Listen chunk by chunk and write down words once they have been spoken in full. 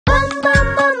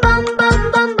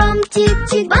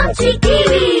Bumcheek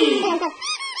TV.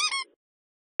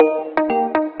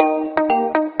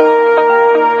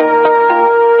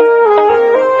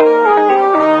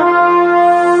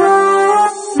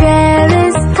 Where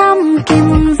is Thumbkin?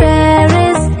 Where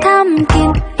is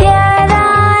Thumbkin? Here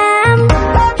I am,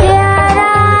 here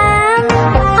I am.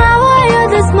 How are you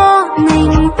this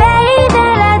morning? Very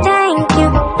well, I thank you.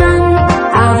 Run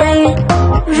away,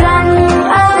 run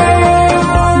away.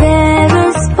 Where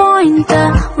is Pointer?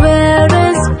 Where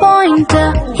is Pointer?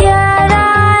 Here I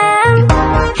am,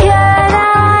 here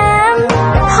I am.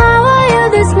 How are you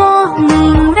this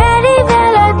morning? Very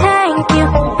well, I thank you.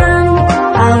 Run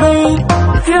away,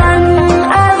 run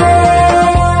away.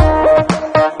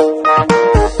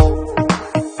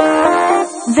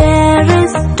 Where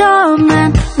is tallman?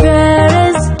 Where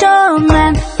is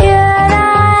tallman? Here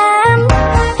I am,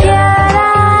 here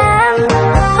I am.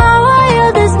 How are you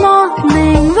this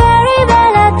morning? Very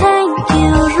well, I thank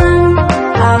you. Run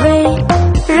away,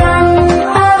 run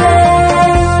away.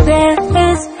 Where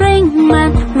is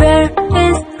ringman? Where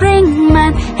is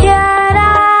ringman? Here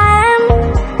I am,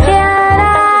 here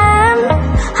I am.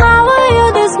 How are you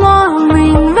this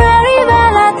morning? Very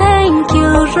well, I thank you.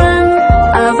 Run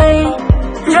away,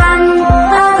 run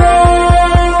away.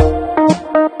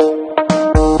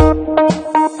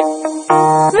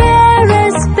 Where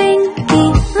is Pinky?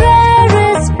 Where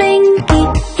is Pinky?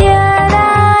 Here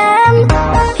I am,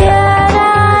 here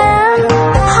I am.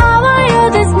 How are you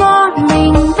this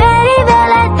morning? Very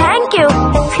well, I thank you.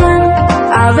 Run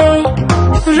away,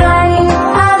 run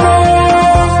away.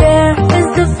 Where is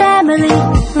the family?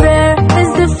 Where is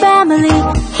the family?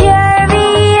 Here we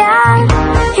are,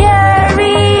 here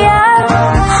we are.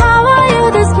 How are you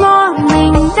this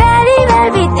morning? Very well,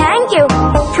 we thank you.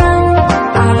 Run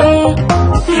away,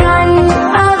 run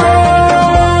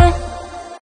away.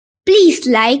 Please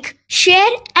like,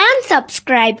 share and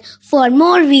subscribe for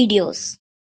more videos.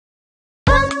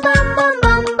 Bum bum bum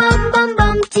bum bum bum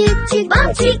Bumcheek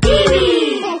Bumcheek TV.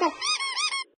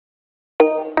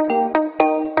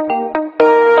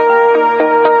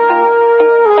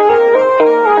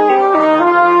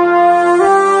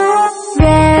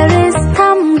 Where is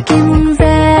Thumbkin?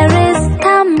 Where is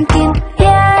Thumbkin?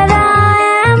 Here I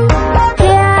am,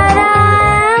 here I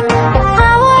am.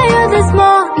 How are you this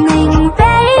morning?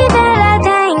 Very well, I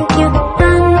thank you.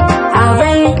 Run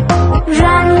away,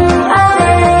 run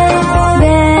away.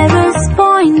 Where is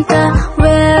Pointer?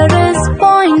 Where is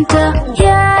Pointer?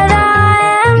 Here I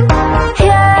am,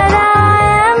 here I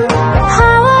am.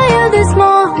 How are you this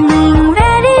morning?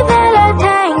 Very well, I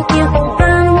thank you.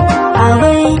 Run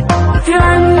away,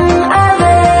 run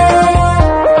away.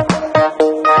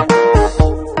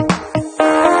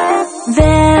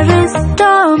 Where is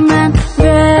tallman?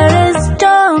 Where is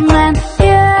tallman?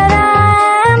 Here I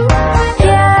am,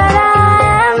 here I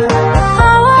am.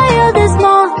 How are you this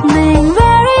morning?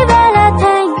 Very well, I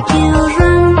thank you.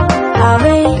 Run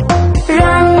away,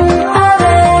 run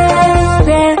away.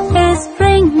 Where is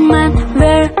ringman?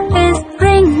 Where is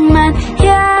ringman?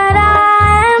 Here I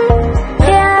am,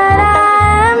 here I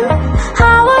am.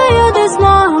 How are you this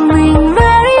morning?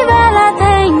 Very well, I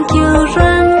thank you.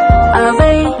 Run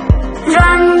away,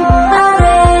 run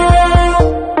away.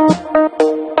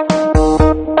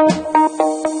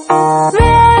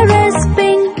 Where is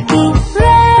Pinky?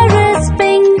 Where is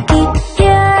Pinky?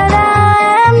 Here I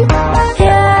am,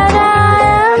 here I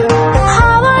am.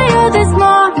 How are you this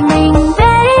morning?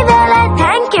 Very well, I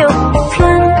thank you.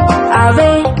 Run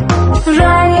away,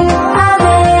 run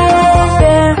away.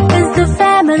 Where is the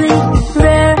family?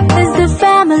 Where is the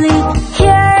family?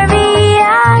 Here we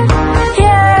are,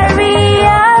 here we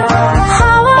are.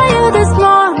 How are you this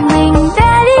morning?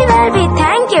 Very well, we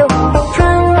thank you.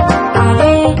 Run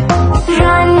away,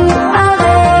 run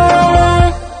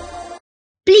away.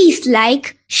 Please like,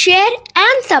 share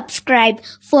and subscribe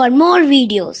for more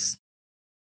videos.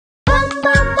 Bum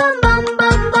bum bum bum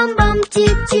bum bum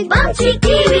Bumcheek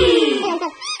TV.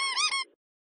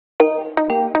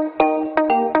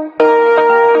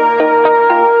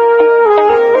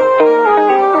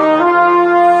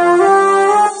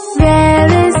 Where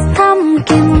is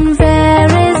Thumbkin?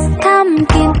 Where is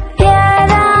Thumbkin? Here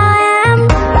I am,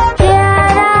 here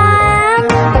I am.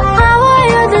 How are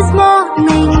you this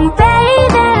morning? Very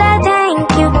well, I thank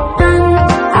you. Run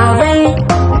away,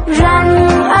 run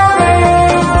away.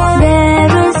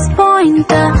 Where is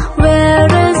Pointer? Where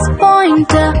is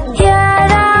Pointer? Here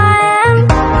I am,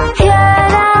 here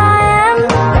I am.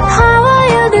 How are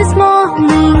you this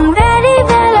morning? Very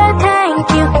well, I thank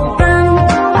you. Run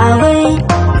away,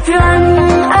 run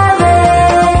away.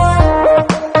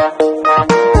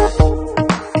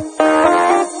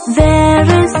 Where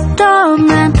is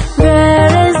tallman?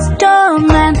 Where is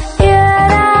tallman?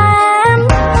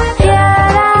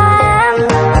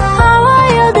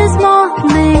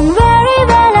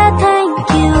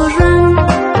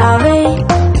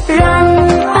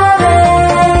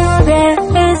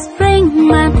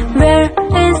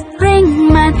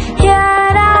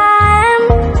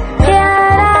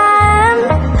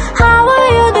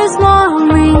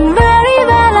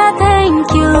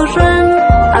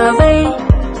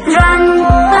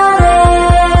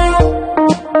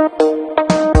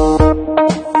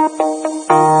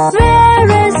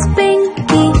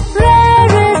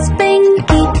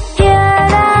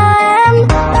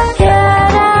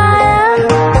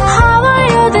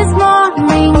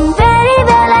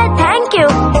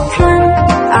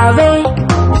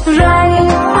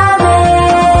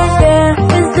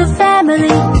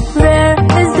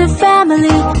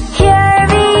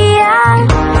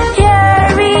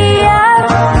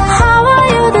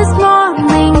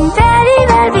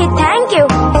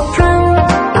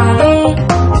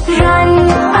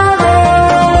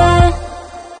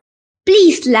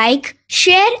 like,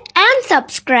 share and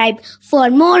subscribe for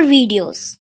more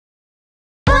videos.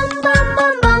 Bum bum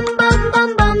bum bum bum bum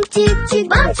Bumcheek,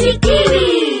 Bumcheek TV.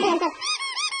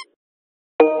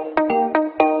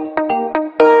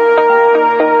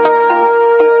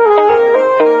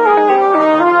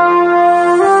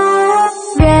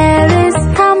 Where is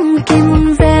Thumbkin?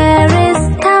 Where is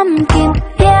Thumbkin?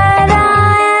 Here I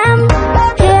am,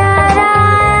 here I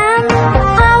am.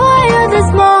 How are you this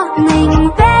morning?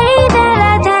 Very well,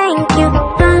 I thank you.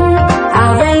 Run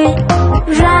away,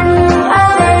 run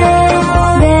away.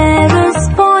 Where is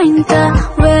Pointer?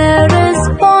 Where is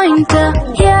Pointer?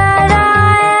 Here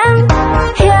I am,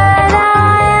 here I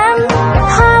am.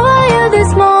 How are you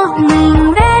this morning?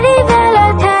 Very well, I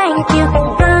thank you.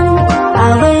 Run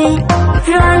away,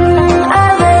 run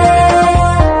away.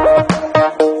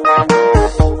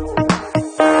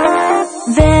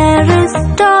 Where is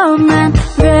tallman?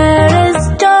 Where is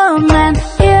tallman?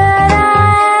 Here I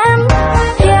am,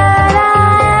 here I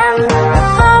am.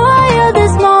 How are you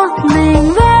this morning?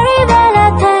 Very well, I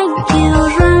thank you.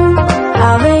 Run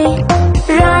away,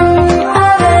 run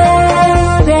away.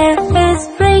 Where is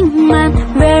ringman?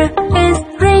 Where is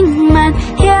ringman?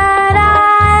 Here I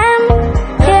am,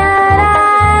 here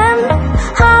I am.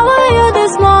 How are you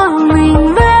this morning?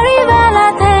 Very well, I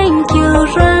thank you.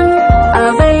 Run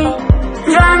away,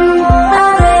 run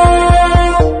away.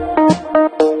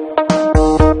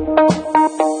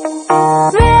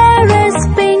 Where is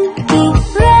Pinky?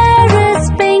 Where is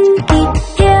Pinky?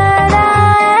 Here I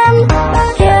am,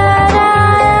 here I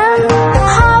am.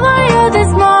 How are you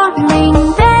this morning?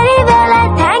 Very well, I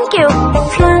thank you.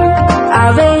 Run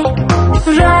away,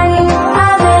 run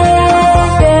away.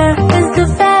 Where is the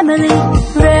family?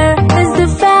 Where is the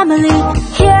family?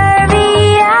 Here we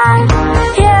are,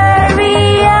 here we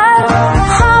are.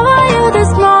 How are you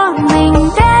this morning?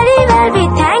 Very well, we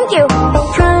thank you.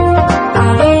 Run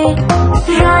away,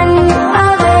 run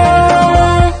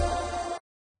away.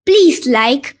 Please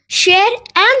like, share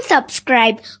and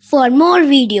subscribe for more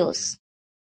videos.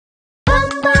 Bum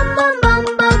bum bum bum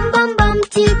bum bum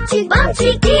Bumcheek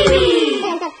TV.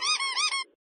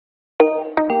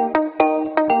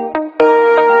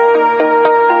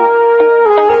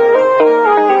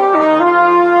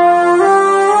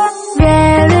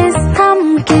 Where is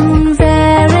Thumbkin?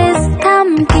 Where is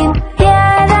Thumbkin? Here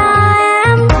I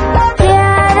am,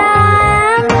 here I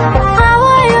am. How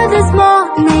are you this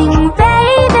morning?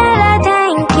 Very well, I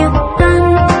thank you. Run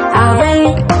away,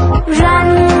 run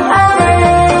away.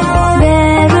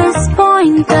 Where is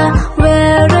Pointer?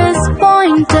 Where is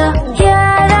Pointer? Here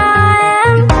I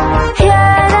am,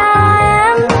 here I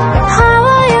am. How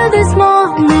are you this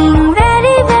morning?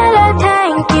 Very well, I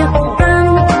thank you. Run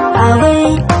away,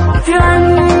 run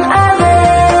away.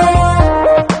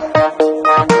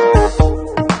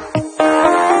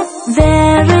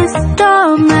 Where is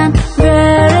tallman?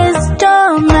 Where is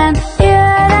tallman?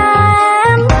 Here I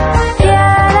am,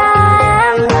 here I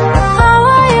am. How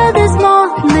are you this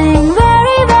morning?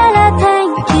 Very well, I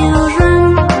thank you. Run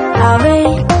away,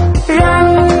 run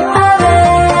away.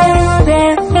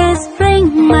 Where is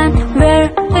ringman? Where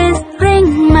is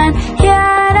ringman? Here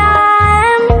I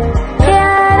am,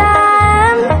 here I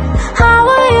am. How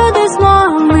are you this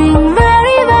morning?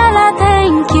 Very well, I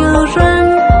thank you. Run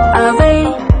away,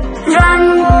 run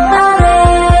away.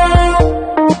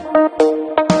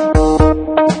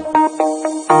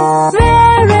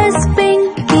 Where is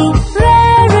Pinky?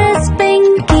 Where is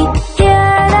Pinky?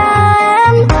 Here I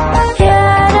am,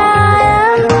 here I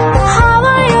am. How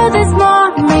are you this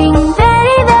morning?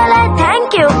 Very well, I thank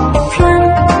you. Run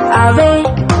away,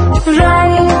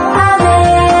 run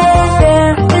away.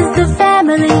 Where is the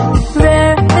family?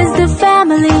 Where is the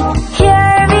family?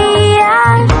 Here we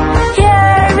are,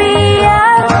 here we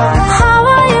are. How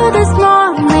are you this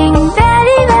morning?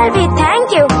 Very well, we thank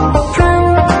you. Run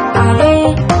away,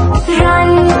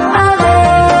 run away.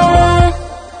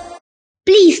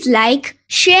 Please like,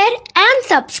 share and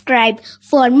subscribe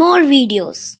for more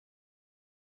videos.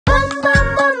 Bum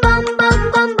bum bum bum bum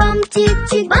bum Bumcheek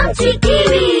TV.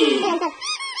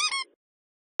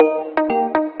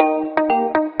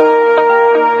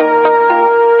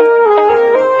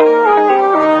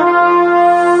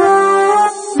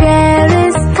 Where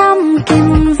is Thumbkin?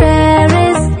 Where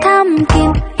is Thumbkin?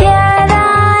 Here I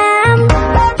am,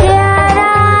 here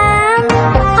I am.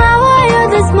 How are you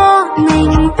this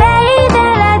morning? Very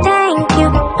well, I thank you.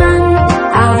 Run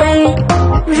away,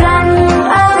 run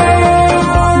away.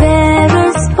 Where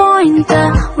is Pointer?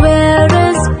 Where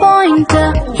is Pointer?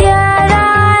 Here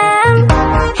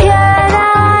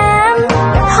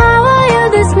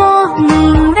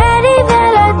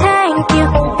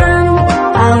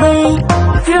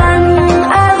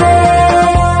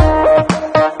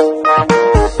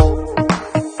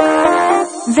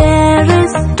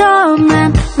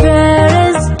tallman? Where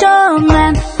is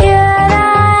tallman? Here I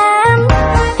am,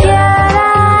 here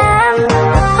I am.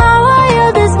 How are you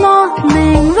this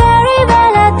morning? Very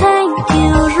well, I thank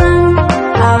you. Run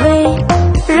away,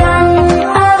 run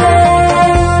away.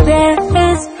 Where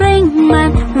is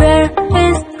ringman? Where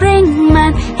is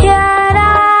ringman? Here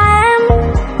I am,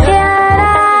 here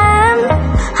I am.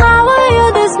 How are you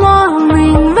this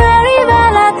morning? Very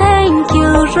well, I thank you.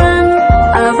 Run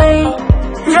away,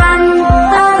 run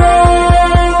away.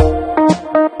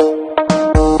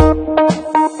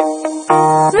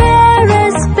 Where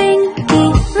is Pinky?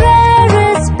 Where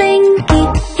is Pinky?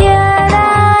 Here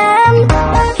I am,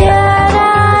 here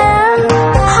I am.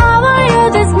 How are you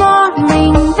this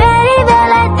morning? Very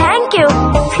well, I thank you.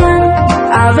 Run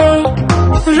away,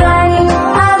 run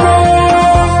away.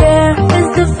 Where is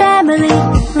the family?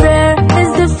 Where is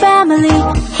the family?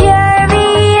 Here we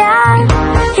are,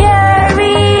 here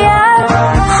we are.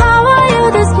 How are you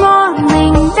this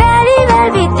morning? Very well,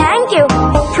 we thank you.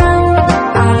 Run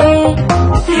away,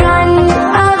 run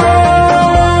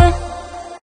away.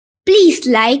 Please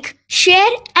like,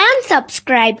 share and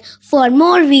subscribe for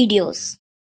more videos.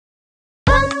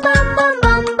 Bum bum bum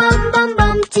bum bum bum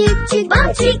Bumcheek,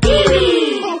 Bumcheek TV.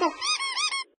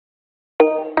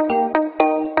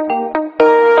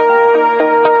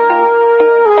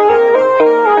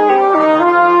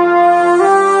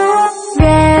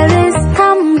 Where is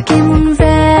Thumbkin?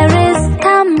 Where is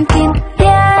Thumbkin?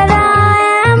 Here I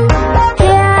am,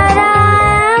 here I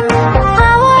am.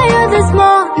 How are you this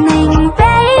morning?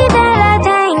 Very well, I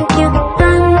thank you.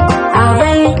 Run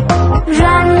away,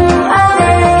 run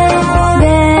away.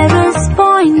 Where is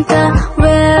Pointer?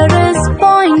 Where is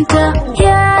Pointer?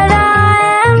 Here I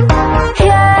am,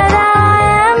 here I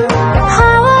am.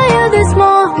 How are you this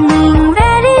morning?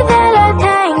 Very well, I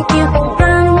thank you.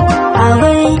 Run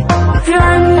away,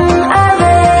 run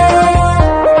away.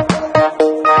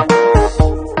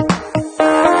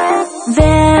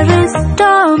 Where is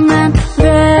tallman?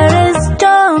 Where is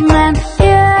tallman?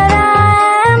 Here I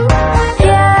am,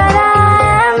 here I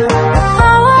am.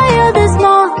 How are you this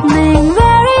morning?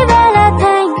 Very well, I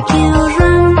thank you.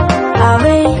 Run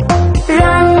away,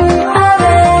 run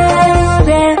away.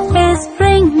 Where is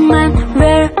ringman?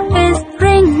 Where is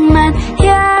ringman?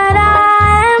 Here I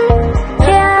am,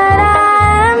 here I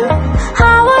am.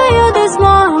 How are you this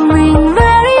morning?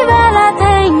 Very well, I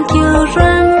thank you.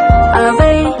 Run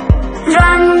away,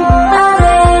 run away.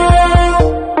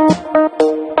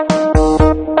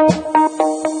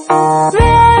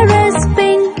 Where is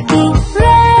Pinky?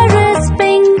 Where is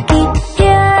Pinky?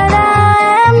 Here I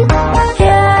am,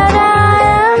 here I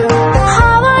am.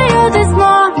 How are you this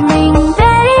morning?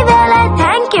 Very well, I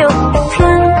thank you.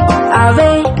 Run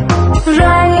away,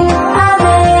 run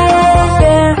away.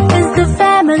 Where is the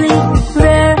family?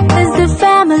 Where is the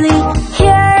family?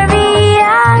 Here we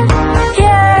are,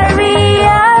 here we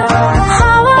are.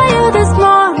 How are you this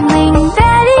morning?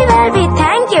 Very well, we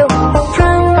thank you.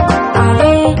 Run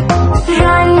away,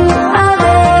 run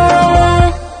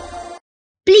away.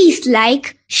 Please like,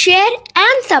 share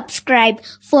and subscribe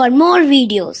for more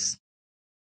videos.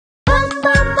 Bum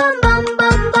bum bum bum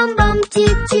bum bum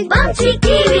Bumcheek TV.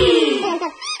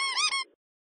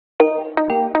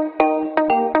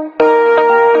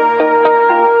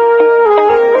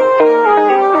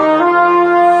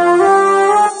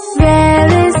 Where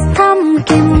is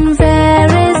Thumbkin?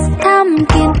 Where is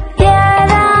Thumbkin? Here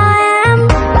I am,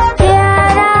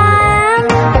 here I am.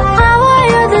 How are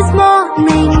you this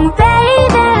morning? Very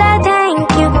well, I thank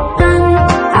you. Run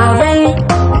away,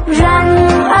 run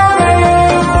away.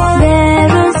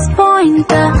 Where is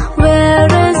Pointer? Where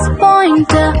is Pointer?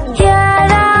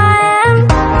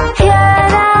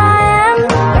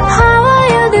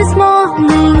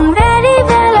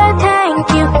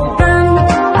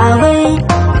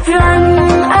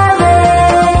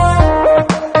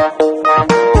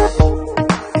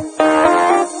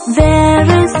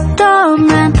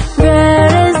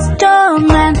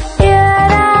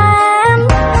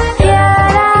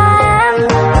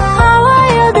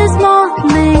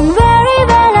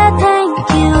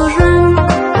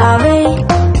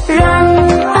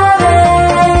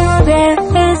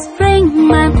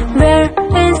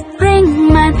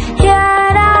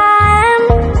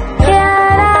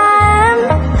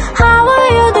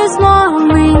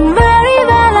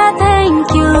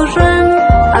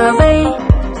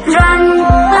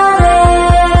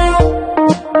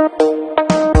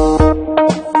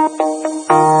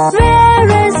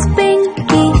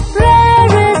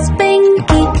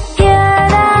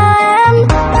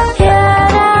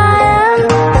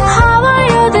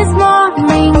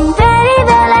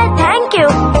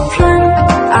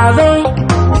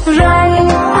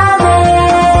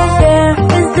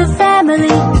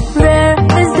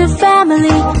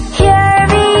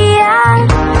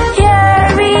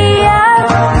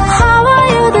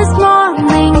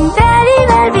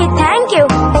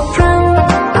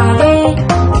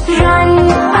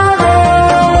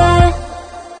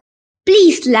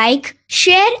 Please like,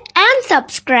 share and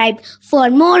subscribe for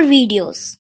more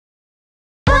videos.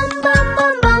 Bum bum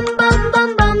bum bum bum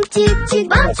bum Bumcheek cheek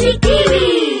Bumcheek TV.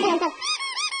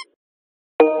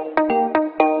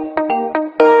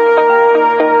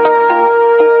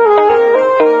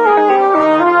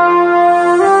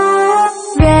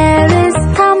 Where is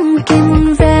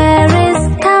Thumbkin? Where is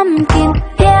Thumbkin?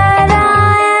 Here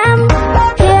I am,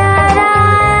 here I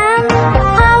am.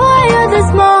 How are you this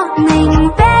morning?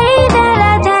 Very well,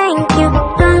 I thank you.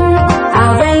 Run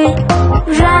away,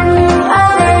 run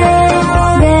away.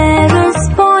 Where is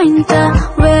Pointer?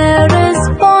 Where is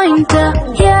Pointer?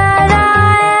 Here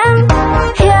I am,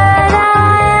 here I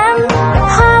am.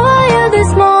 How are you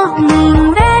this morning?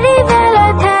 Very well, I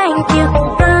thank you.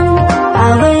 Run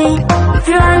away,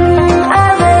 run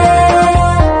away.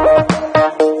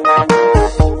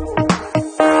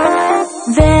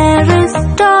 Where is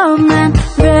tallman?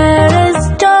 Where is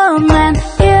tallman?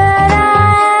 Here I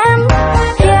am,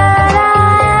 here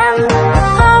I am.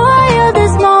 How are you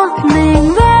this morning?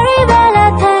 Very well, I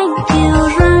thank you.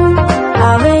 Run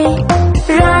away,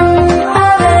 run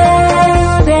away.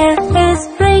 Where is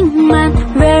ringman?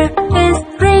 Where is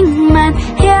ringman?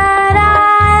 Here I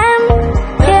am,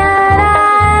 here I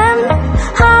am.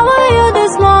 How are you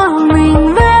this morning?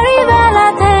 Very well, I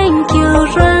thank you.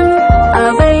 Run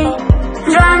away,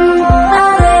 run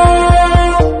away.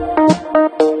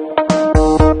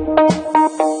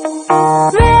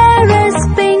 Where is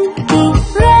Pinky?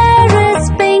 Where is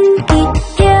Pinky?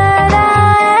 Here I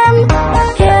am,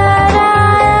 here I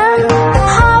am.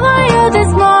 How are you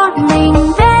this morning?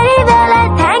 Very well, I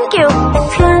thank you.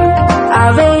 Run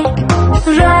away,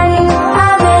 run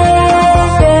away.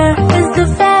 Where is the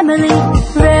family?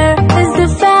 Where is the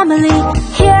family?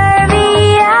 Here we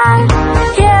are,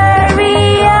 here we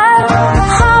are.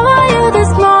 How are you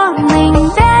this morning?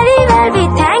 Very well, we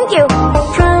thank you.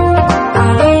 Run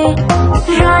away,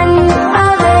 run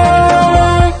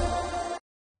away.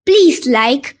 Please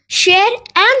like, share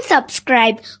and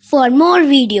subscribe for more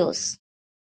videos.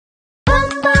 Bum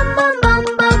bum bum bum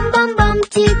bum bum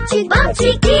Bumcheek cheek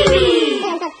Bumcheek TV.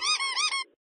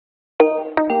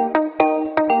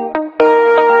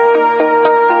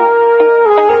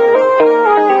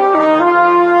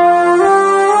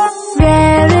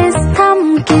 Where is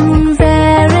Thumbkin?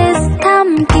 Where is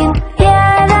Thumbkin?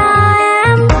 Here I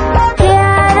am,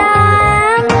 here I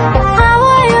am. How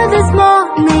are you this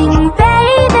morning?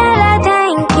 Very well, I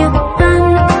thank you. Run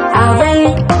away,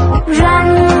 run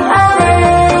away.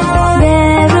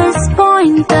 Where is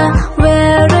Pointer?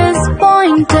 Where is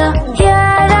Pointer? Here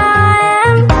I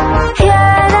am,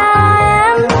 here I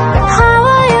am. How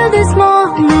are you this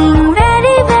morning?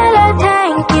 Very well, I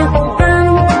thank you. Run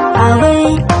away,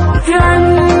 run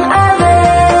away.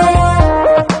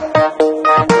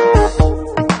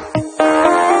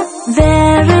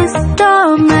 Where is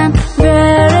tallman?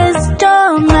 Where is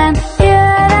tallman?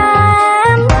 Here I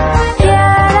am,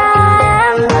 here I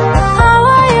am. How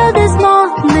are you this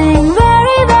morning?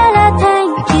 Very well, I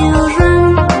thank you. Run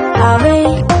away,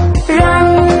 run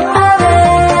away.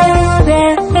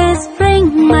 Where is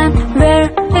ringman? Where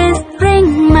is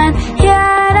ringman? Here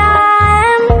I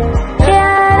am,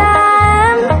 here I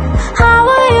am. How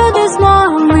are you this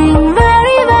morning?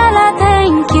 Very well, I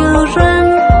thank you. Run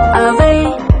away,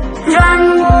 run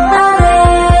away.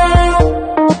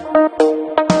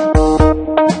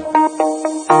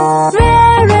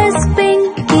 Where is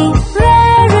Pinky?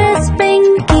 Where is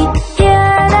Pinky?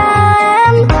 Here I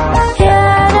am,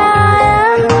 here I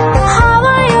am. How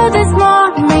are you this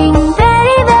morning?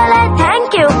 Very well, I thank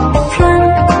you. Run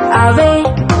away,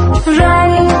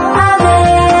 run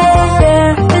away.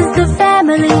 Where is the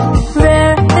family?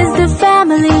 Where is the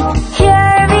family?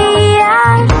 Here we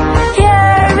are,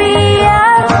 here we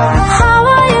are. How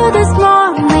are you this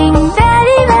morning?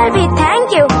 Very well, we thank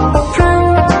you. Run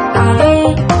away,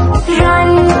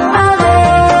 run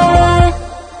away.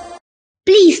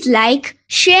 Please like,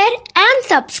 share and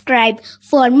subscribe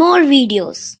for more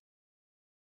videos.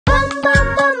 Bum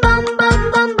bum bum bum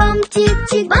bum bum Bumcheek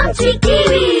cheek Bumcheek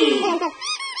TV.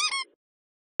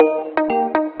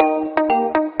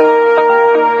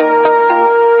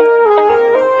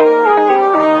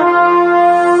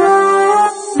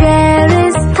 Where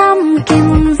is Thumbkin?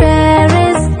 Where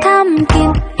is Thumbkin?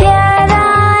 Here I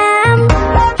am,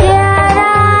 here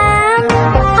I am.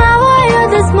 How are you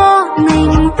this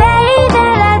morning? Very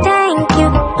well, I thank you.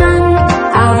 Run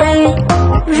away,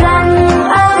 run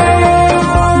away.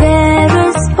 Where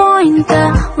is Pointer?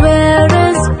 Where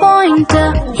is Pointer?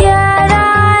 Here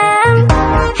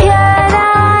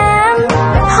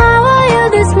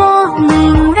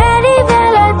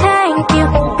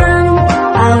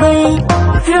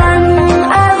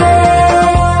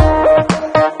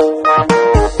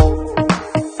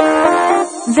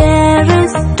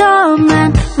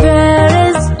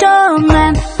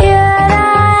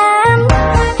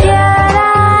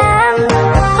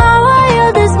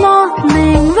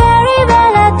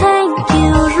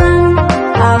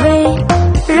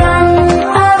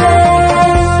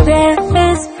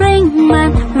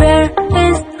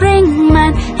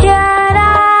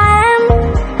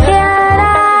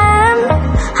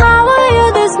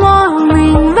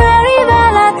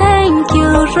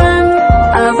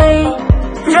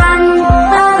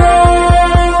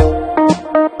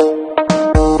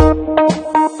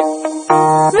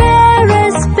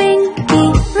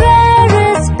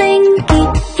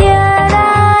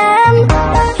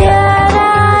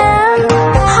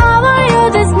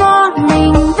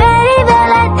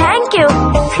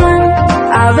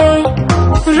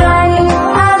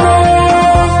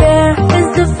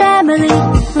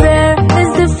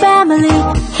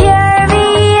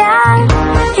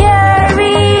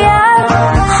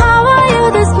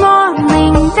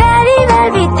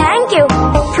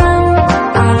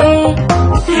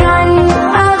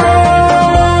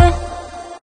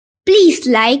Please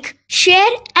like,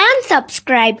 share and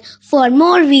subscribe for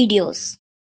more videos.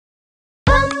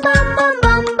 Bum bum bum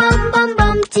bum bum bum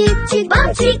Bumcheek,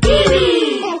 Bumcheek TV.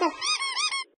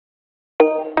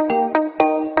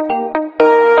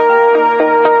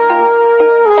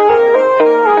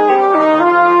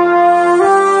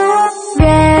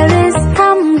 Where is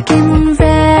Thumbkin?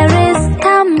 Where is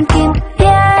Thumbkin?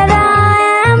 Here I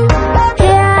am,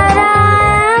 here I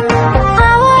am.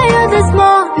 How are you this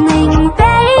morning?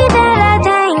 Very well, I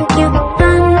thank you.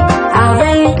 Run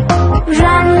away,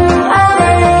 run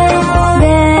away.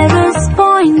 Where is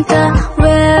Pointer?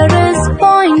 Where is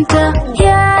Pointer?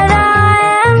 Here I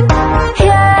am,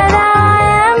 here I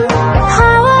am.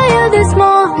 How are you this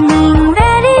morning?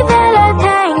 Very well, I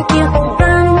thank you.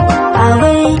 Run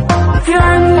away,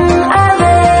 run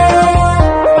away.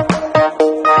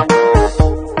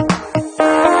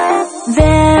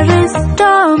 Where is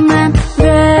tallman?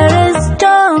 Where is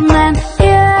tallman?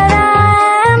 Here I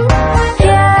am,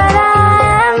 here I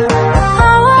am.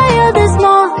 How are you this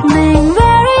morning?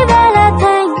 Very well, I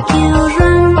thank you.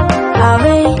 Run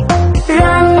away,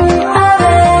 run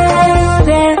away.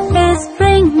 Where is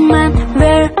ringman?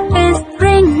 Where is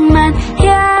ringman?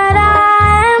 Here I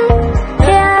am,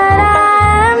 here I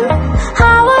am.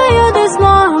 How are you this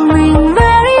morning?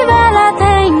 Very well, I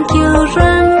thank you.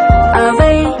 Run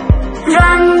away,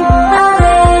 run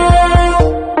away.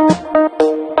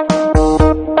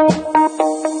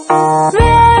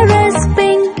 Where is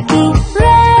Pinky?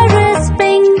 Where is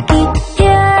Pinky?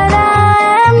 Here I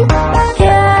am,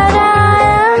 here I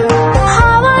am.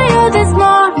 How are you this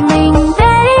morning?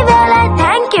 Very well, I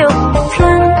thank you.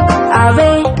 Run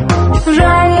away,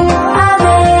 run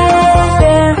away.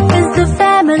 Where is the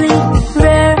family?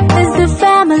 Where is the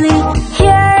family?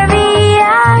 Here we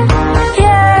are,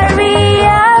 here we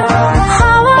are.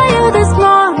 How are you this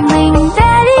morning?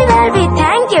 Very well, we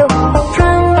thank you.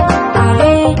 Run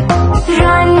away,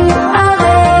 run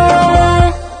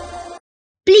away.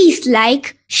 Please like,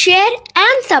 share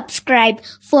and subscribe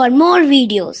for more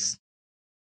videos.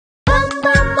 Bum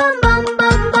bum bum bum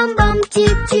bum bum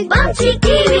Bumcheek TV.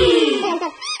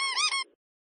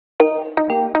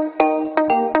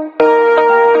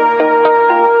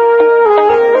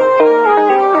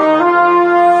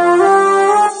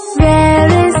 Where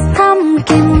is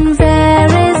Thumbkin?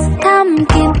 Where is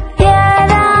Thumbkin? Here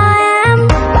I am,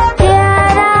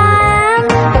 here I am.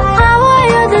 How are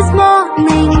you this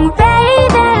morning? Very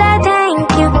well, I thank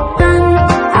you. Run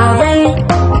away,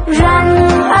 run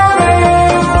away.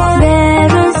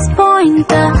 Where is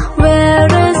Pointer?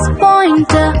 Where is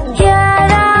Pointer? Here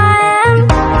I am,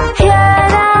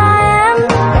 here I am.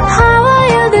 How are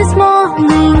you this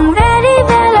morning? Very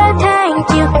well, I thank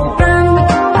you. Run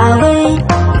away,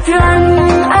 run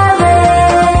away.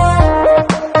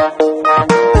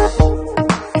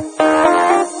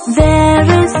 Where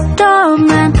is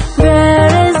tallman?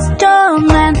 Where is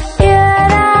tallman? Here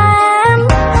I am,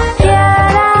 here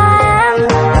I am.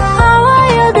 How are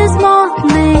you this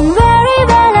morning? Very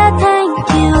well, I thank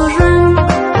you. Run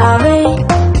away,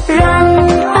 run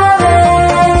away.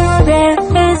 Where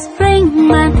is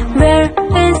ringman? Where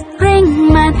is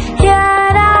ringman? Here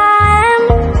I am,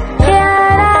 here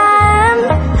I am.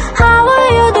 How are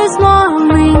you this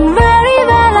morning? Very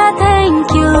well, I thank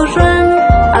you. Run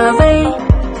away,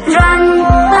 run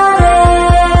away.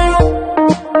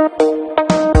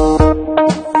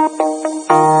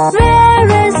 Where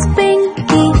is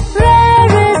Pinky?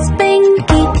 Where is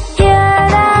Pinky? Here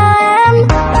I am,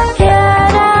 here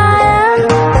I am.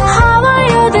 How are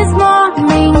you this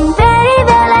morning? Very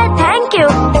well, I thank you.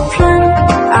 Run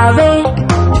away,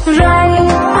 run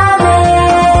away.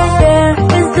 Where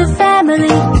is the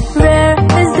family? Where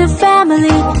is the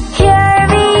family? Here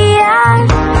we are,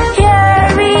 here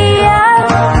we are.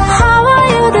 How are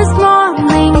you this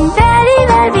morning? Very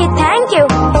well, we thank you.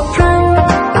 Run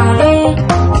away,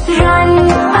 run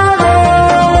away.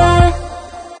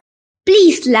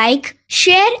 Please like,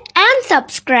 share and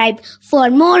subscribe for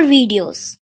more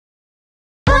videos.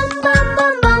 Bum bum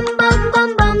bum bum bum bum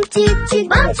Bumcheek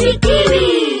TV.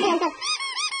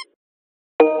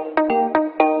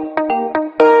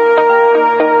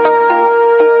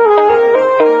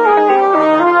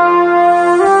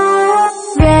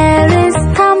 Where is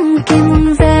Thumbkin?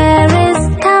 Where is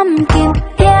Thumbkin?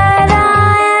 Here I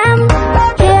am,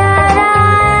 here I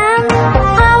am.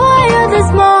 How are you this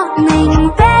morning?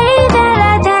 Very well,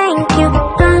 I thank you.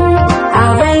 Run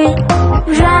away,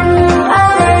 run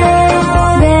away.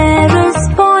 Where is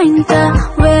Pointer?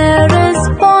 Where is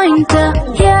Pointer?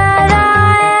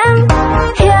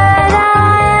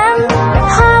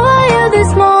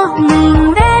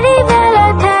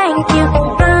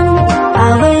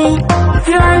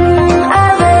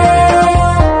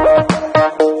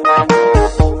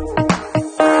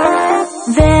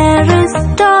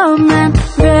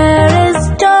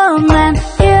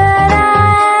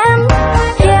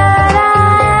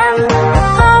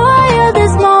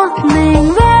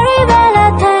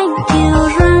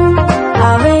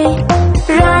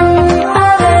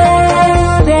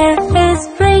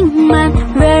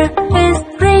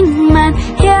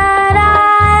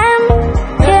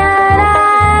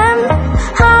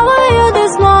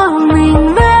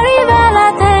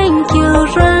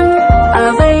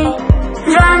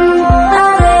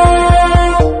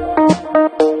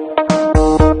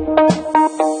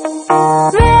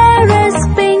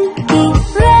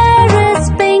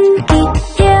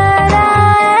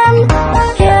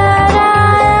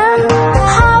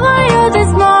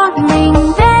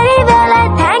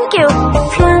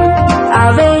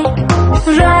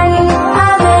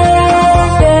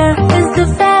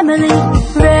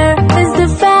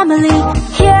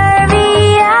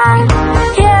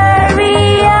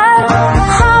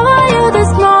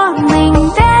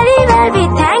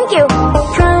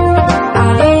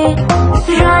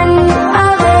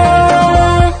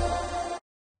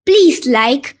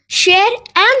 like, share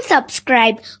and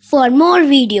subscribe for more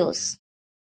videos.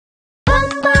 Bum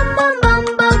bum bum bum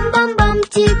bum bum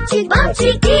Bumcheek,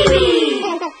 Bumcheek TV.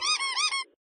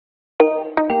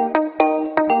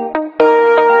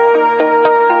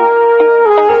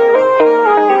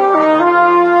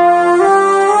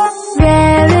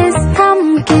 Where is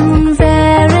Thumbkin?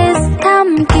 Where is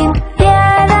Thumbkin?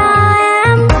 Here I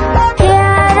am,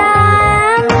 here I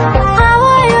am. How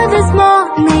are you this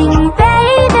morning?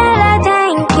 Very well, I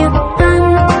thank you. Run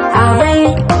away.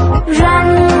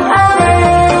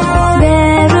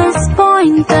 Where is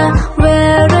Pointer?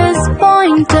 Where is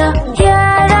Pointer?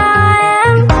 Here I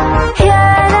am,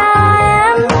 here I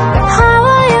am. How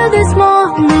are you this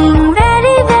morning?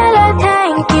 Very well, I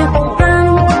thank you. Run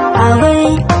away.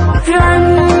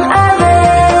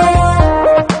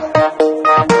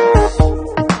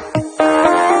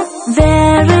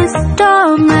 Where is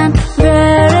tallman?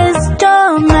 Where is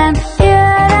tallman?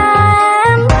 Here I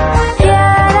am,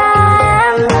 here I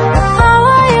am. How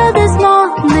are you this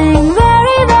morning?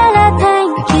 Very well, I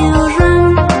thank you. Run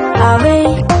away.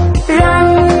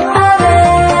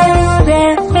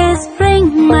 Where is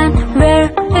ringman? Where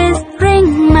is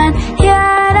ringman?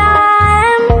 Here I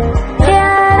am,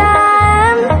 here I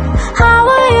am. How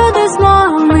are you this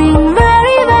morning?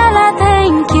 Very well, I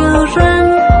thank you. Run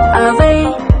away.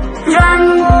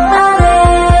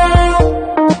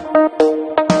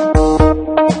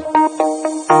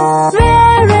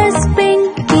 Where is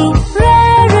Pinky?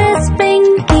 Where is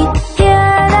Pinky?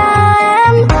 Here I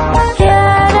am,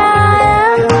 here I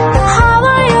am. How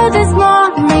are you this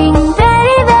morning?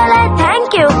 Very well, I thank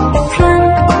you. Run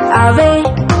away.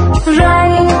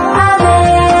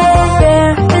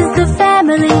 Where is the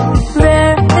family?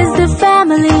 Where is the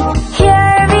family?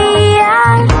 Here we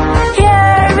are,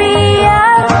 here we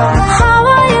are. How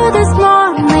are you this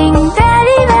morning?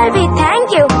 Very well, we thank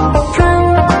you. Run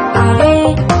away.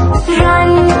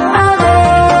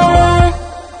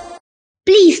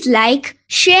 Please like,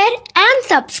 share and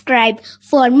subscribe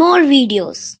for more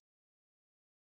videos.